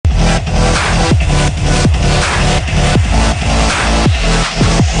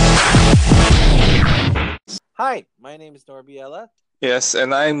Hi, my name is Norbiella, Yes,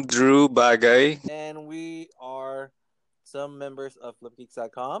 and I'm Drew Bagay. and we are some members of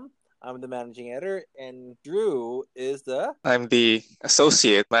FlipGeeks.com. I'm the managing editor, and Drew is the. I'm the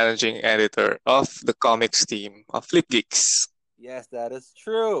associate managing editor of the comics team of Flip Geeks. Yes, that is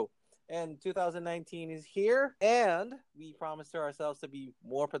true. And 2019 is here, and we promised to ourselves to be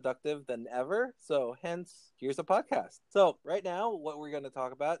more productive than ever. So, hence, here's a podcast. So, right now, what we're going to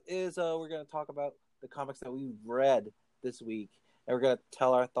talk about is we're going to talk about the comics that we read this week, and we're going to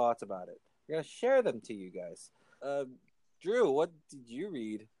tell our thoughts about it. We're going to share them to you guys. Uh, Drew, what did you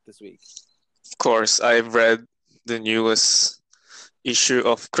read this week? Of course, I've read the newest issue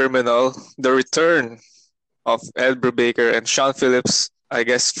of Criminal, the return of Ed Brubaker and Sean Phillips, I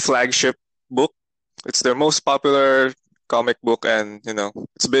guess, flagship book. It's their most popular comic book, and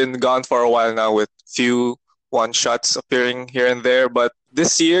it's been gone for a while now with few one shots appearing here and there. But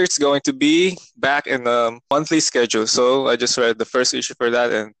this year it's going to be back in a monthly schedule. So I just read the first issue for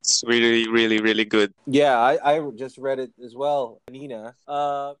that, and it's really, really, really good. Yeah, I just read it as well, Nina.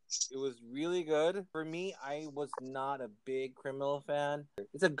 It was really good. For me, I was not a big Criminal fan.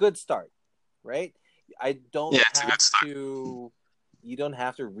 It's a good start, right? I don't Yeah, it's a have good start. to. You don't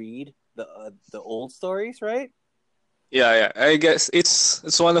have to read the old stories, right? Yeah, yeah. I guess it's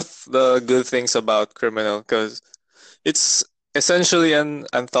one of the good things about Criminal because it's essentially an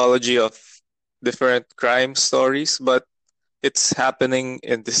anthology of different crime stories, but it's happening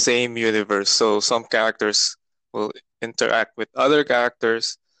in the same universe. So some characters will interact with other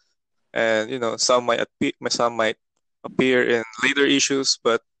characters, and some might appear in later issues,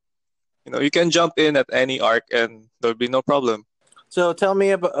 but you can jump in at any arc, and there'll be no problem. So tell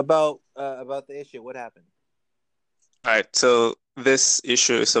me about the issue. What happened? All right, so this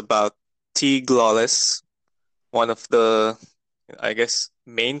issue is about T. Lawless, one of the, I guess,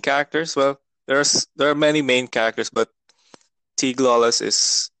 main characters. Well, there are many main characters, but T. Lawless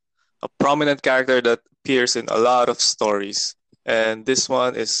is a prominent character that appears in a lot of stories. And this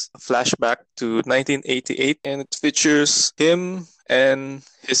one is a flashback to 1988, and it features him and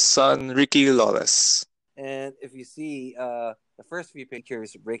his son Ricky Lawless. And if you see, the first few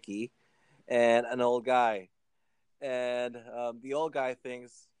pictures, Ricky and an old guy, and the old guy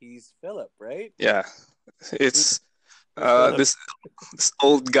thinks he's Philip, right? Yeah, Who's, it's who's Philip? this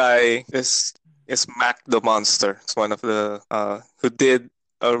old guy is Mac the Monster. It's one of the who did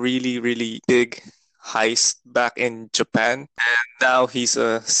a really really big heist back in Japan. Now he's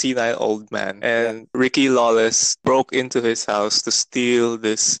a senile old man, Yeah. and Ricky Lawless broke into his house to steal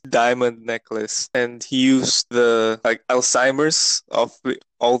this diamond necklace, and he used the like Alzheimer's of the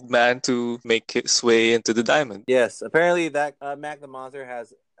old man to make his way into the diamond. Yes, apparently that Mac the Monster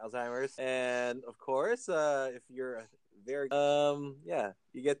has Alzheimer's, and of course, if you're very yeah,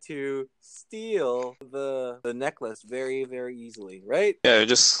 you get to steal the necklace very easily, right? Yeah,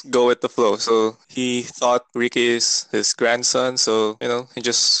 just go with the flow. So he thought Ricky is his grandson, so he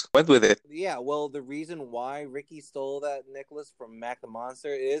just went with it. Yeah, well, the reason why Ricky stole that necklace from Mac the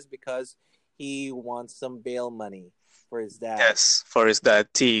Monster is because he wants some bail money for his dad. Yes, for his dad,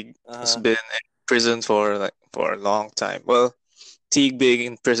 Teague has Uh, been in prison for a long time. Well, Teague being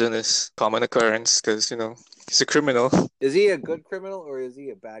in prison is common occurrence because he's a criminal. is he a good criminal or is he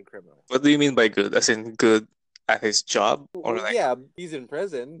a bad criminal? What do you mean by good? As in good at his job, or Well, like? yeah, he's in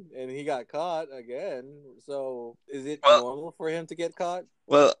prison and he got caught again. So, is it Well, normal for him to get caught?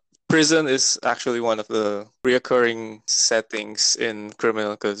 well, prison is actually one of the reoccurring settings in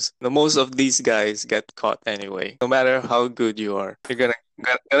criminal because most of these guys get caught anyway. No matter how good you are, you're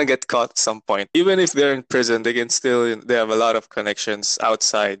gonna get caught at some point. Even if they're in prison, they have a lot of connections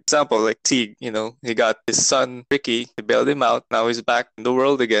outside. Example like Teague, he got his son Ricky, he bailed him out. Now he's back in the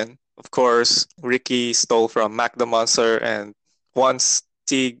world again. Of course, Ricky stole from Mac the Monster, and once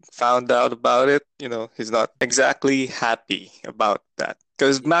Teague found out about it, he's not exactly happy about that.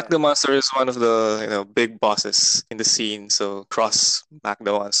 Because Mac Yeah. the Monster is one of the big bosses in the scene, so trust Mac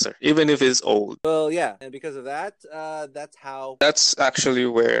the Monster, even if he's old. Well, yeah, and because of that, that's how. That's actually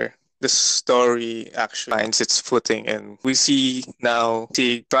where the story actually finds its footing, and we see now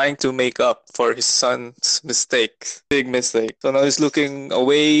Teague trying to make up for his son's mistake, big mistake. So now he's looking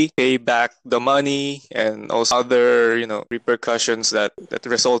away, pay back the money, and also other repercussions that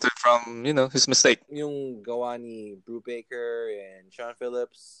resulted from his mistake. Yung gawa ni Brubaker and Sean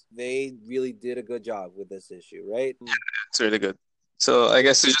Phillips, they really did a good job with this issue, right? It's really good. So I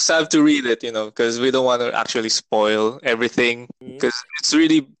guess you just have to read it, because we don't want to actually spoil everything, Mhm. because it's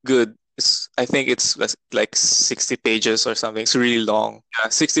really good. I think it's like 60 pages or something. It's really long. Yeah,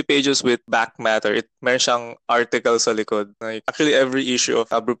 60 pages with back matter. Meron siyang article sa likod. Like, actually, every issue of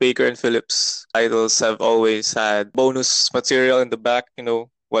Brubaker and Phillips titles have always had bonus material in the back,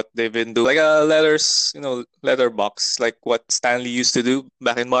 what they've been doing. Like a letters, letter box, like what Stanley used to do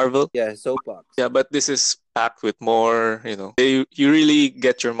back in Marvel. Yeah, soapbox. Yeah, but this is packed with more, you really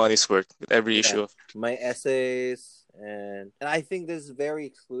get your money's worth with every Yeah. issue of My essays, and I think this is very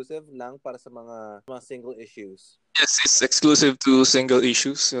exclusive lang para sa mga single issues. Yes, it's exclusive to single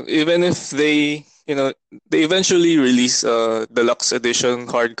issues. Even if they eventually release a deluxe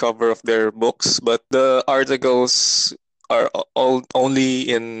edition hardcover of their books, but the articles are all only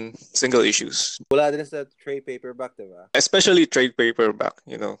in single issues. Wala din sa trade paperback, diba? Especially trade paperback,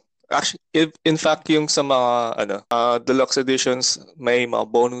 Actually, in fact, yung sa mga deluxe editions, may mga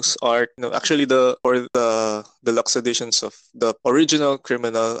bonus art. Actually, for the deluxe editions of the original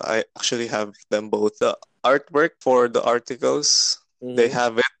Criminal, I actually have them both. The artwork for the articles, they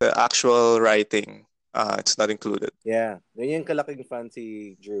have it. The actual writing, it's not included. Yeah, ganyan kalaking fan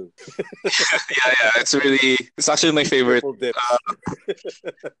si Drew. yeah, it's actually my favorite.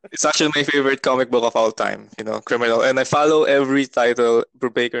 It's actually my favorite comic book of all time, Criminal. And I follow every title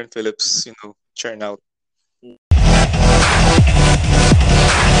Brubaker and Phillips, churn out.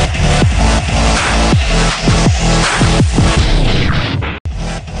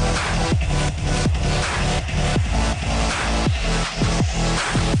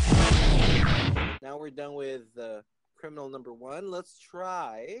 Now we're done with Criminal number 1. Let's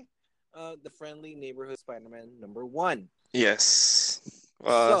try the Friendly Neighborhood Spider-Man number 1. Yes.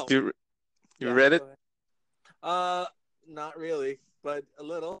 So, you read it? Not really, but a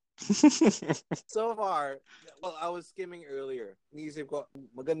little. So far, well, I was skimming earlier. Niisip ko,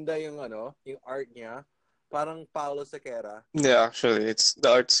 maganda yung art niya. Parang Paulo Sequeira. Yeah, actually, the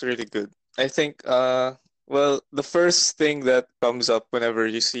art's really good. I think, well, the first thing that comes up whenever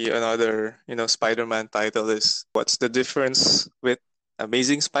you see another, Spider-Man title is what's the difference with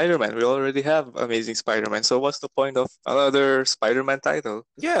Amazing Spider-Man? We already have Amazing Spider-Man, so what's the point of another Spider-Man title?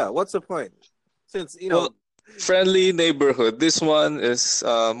 Yeah, what's the point? Since, Friendly Neighborhood. This one is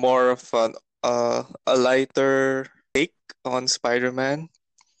more of a lighter take on Spider-Man.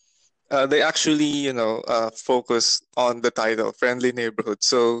 They actually, focus on the title, Friendly Neighborhood.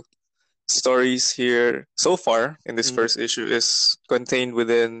 So stories here so far in this first issue is contained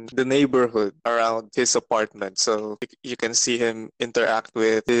within the neighborhood around his apartment. So you can see him interact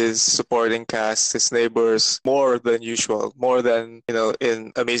with his supporting cast, his neighbors, more than usual, more than,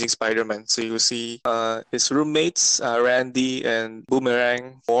 in Amazing Spider-Man. So you see his roommates, Randy and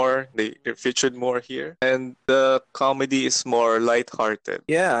Boomerang, more. They're featured more here. And the comedy is more lighthearted.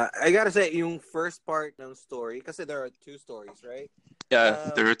 Yeah, I gotta say, yung first part ng story, kasi there are 2 stories, right?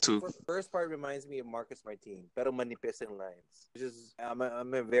 Yeah, there are 2. First part reminds me of Marcus Martin, pero manipis in lines, which is I'm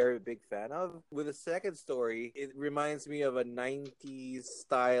a very big fan of. With the second story, it reminds me of a 90s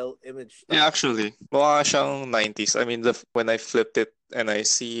style image. Yeah, actually, mukha siyang 90s. I mean, when I flipped it and I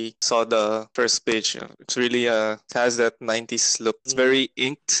saw the first page, it's really it has that 90s look. It's very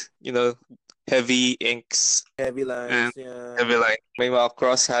inked, heavy inks. Heavy lines, yeah. Heavy line. May mga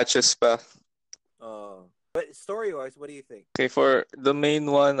cross hatches pa. But story-wise, what do you think? Okay, for the main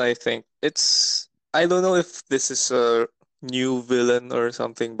one, I think I don't know if this is a new villain or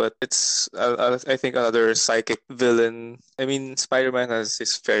something, but it's I think another psychic villain. I mean, Spider-Man had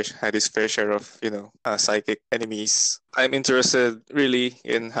his fair share of psychic enemies. I'm interested really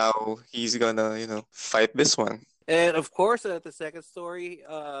in how he's gonna fight this one. And of course, the second story,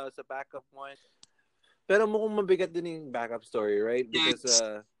 sa backup one. Pero mukhang mabigat din yung backup story, right? Because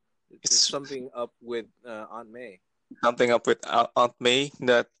it's something up with Aunt May. Something up with Aunt May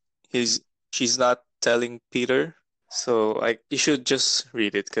that she's not telling Peter. So you should just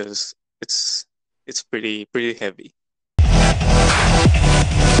read it because it's pretty heavy.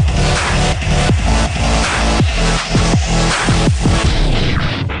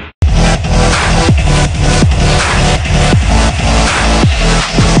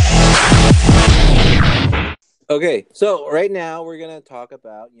 Okay, so right now we're gonna talk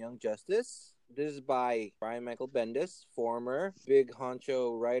about Young Justice. This is by Brian Michael Bendis, former big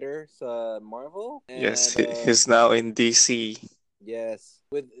honcho writer sa Marvel. And, yes, he's now in DC. Yes,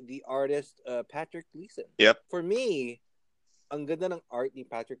 with the artist Patrick Gleason. Yep. For me, ang ganda ng art ni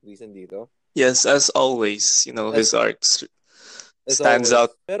Patrick Gleason dito. Yes, as always, his art stands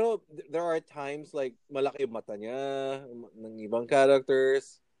out. Pero there are times like malaki yung mata niya ng ibang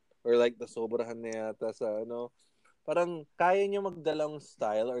characters, or like nasobrahan niya yata sa parang kaya niya magdalang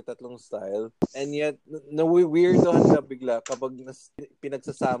style or tatlong style, and yet na-weirdohan ka bigla kapag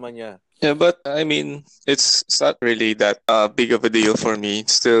pinagsasama niya. Yeah, but I mean, it's not really that big of a deal for me.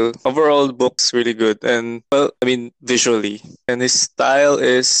 Still, overall, book's really good, and well, I mean, visually, and his style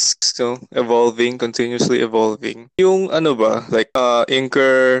is still evolving, continuously evolving. Yung ano ba, like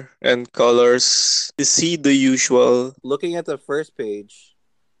inker and colors. Is he the usual? Looking at the first page,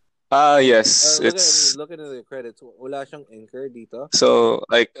 Yes, it's look at the credits. Wala siyang anchor dito. so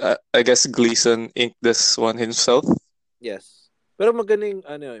like I guess Gleason inked this one himself. Yes. Pero magaling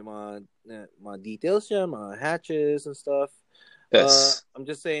yung mga details siya, mga hatches and stuff. Yes. I'm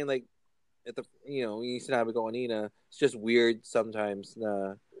just saying like yung sinabi ko kanina, it's just weird sometimes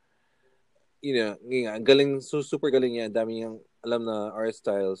na ang galing, super galing niya, dami niyang alam na art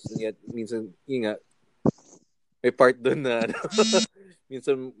styles, and yet minsan may part doon na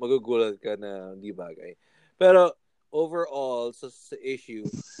minsan magugulat ka na di bagay. Pero overall sa issue,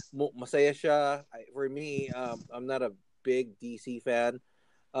 masaya siya. For me, I'm not a big DC fan.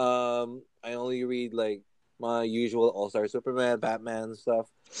 I only read like my usual All-Star Superman, Batman stuff.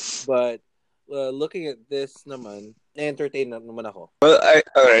 But looking at this naman, na-entertain naman ako. Well,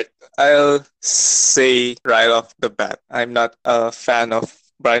 alright. I'll say right off the bat, I'm not a fan of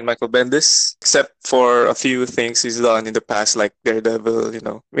Brian Michael Bendis, except for a few things he's done in the past, like Daredevil.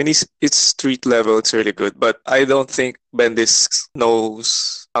 When it's street level, it's really good. But I don't think Bendis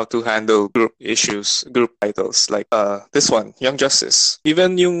knows how to handle group issues, group titles like this one, Young Justice.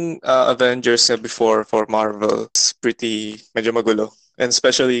 Even yung Avengers before for Marvel, it's pretty medyo magulo, and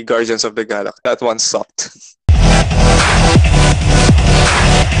especially Guardians of the Galaxy. That one sucked.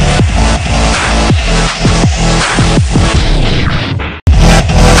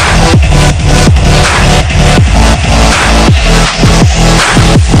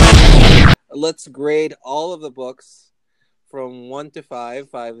 Let's grade all of the books from 1 to 5.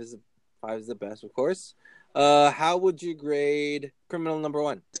 5 is the best, of course. How would you grade Criminal Number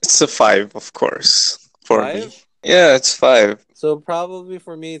 1? It's a 5, of course, for 5? me. Yeah, it's 5. So probably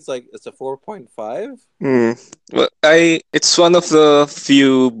for me, it's a 4.5. Well, it's one of the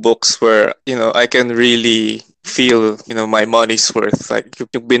few books where I can really feel my money's worth. Like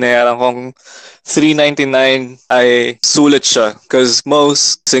yung binayaran kong $3.99 ay sulit siya, because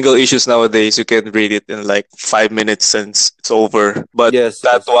most single issues nowadays you can read it in like 5 minutes and it's over. But Yes,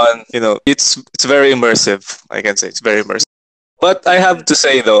 that one, it's very immersive. I can say it's very immersive. But I have to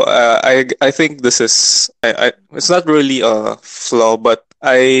say though, I think this is it's not really a flaw, but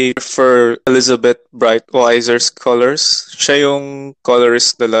I prefer Elizabeth Brightweiser's colors. Siya yung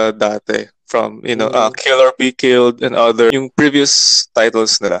colorist nila dati from Kill or Be Killed and other yung previous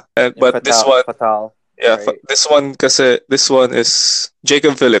titles nila. But this one, Fatal. yeah, Right. this one is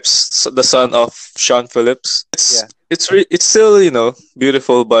Jacob Phillips, the son of Sean Phillips. It's still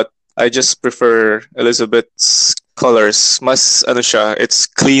beautiful, but I just prefer Elizabeth's colors. Mas siya, it's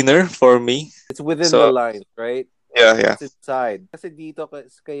cleaner for me. It's within the lines, right? Yeah. It's inside. Kasi dito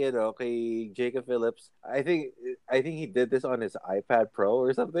kay Jacob Phillips, I think he did this on his iPad Pro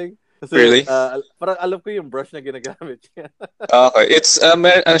or something. Kasi, Really? parang alam ko yung brush na ginagamit niya. Okay. It's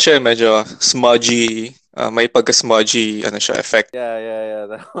siya, medyo smudgy. May pagka-smudgy siya effect. Yeah,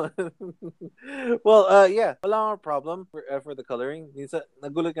 that one. Well, yeah, wala akong problem for the coloring. Minsan,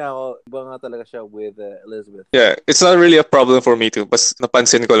 nagulat nga ako, iba nga talaga siya with Elizabeth. Yeah, it's not really a problem for me too. Bas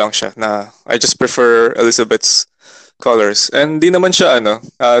napansin ko lang siya na I just prefer Elizabeth's colors. And di naman siya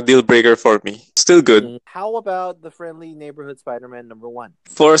deal breaker for me. Still good. How about the Friendly Neighborhood Spider-Man number 1?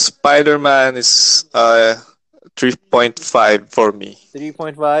 For Spider-Man is 3.5 for me.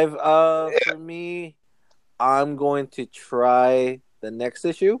 3.5. For me, I'm going to try the next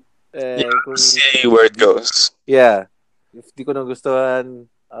issue. See where it goes. Yeah. If di ko nagustuhan,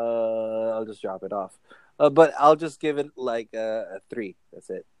 I'll just drop it off. But I'll just give it like a 3.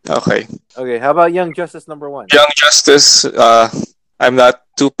 That's it. Okay. Okay, how about Young Justice number 1? Young Justice, I'm not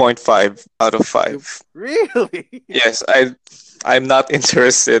 2.5 out of 5. Really? Yes, I'm not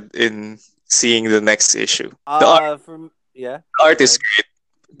interested in seeing the next issue. The art is great.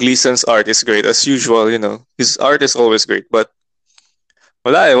 Gleason's art is great as usual. His art is always great, but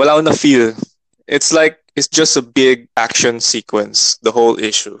wala akong na-feel. It's just a big action sequence, the whole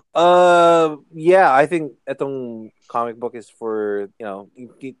issue. Yeah, I think itong comic book is for,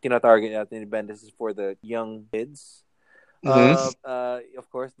 tinatarget natin ni Bendis is for the young kids. Of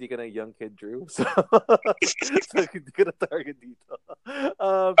course, di ka na young kid, Drew. So di ka na target dito.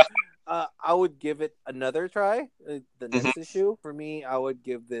 I would give it another try. The next issue, for me, I would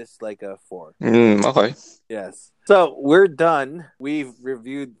give this like a 4. Okay. Yes. So we're done. We've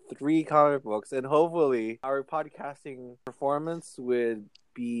reviewed 3 comic books, and hopefully our podcasting performance would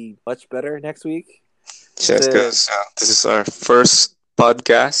be much better next week. Yes, because this is our first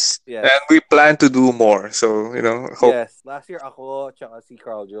podcast, and we plan to do more. So hope. Yes, last year ako tsaka si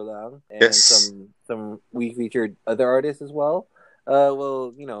Carl Jo lang, and Yes. some we featured other artists as well.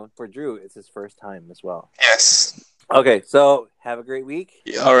 Well, for Drew, it's his first time as well. Yes. Okay, so have a great week.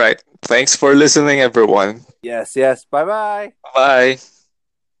 All right. Thanks for listening, everyone. Yes. Bye-bye. Bye.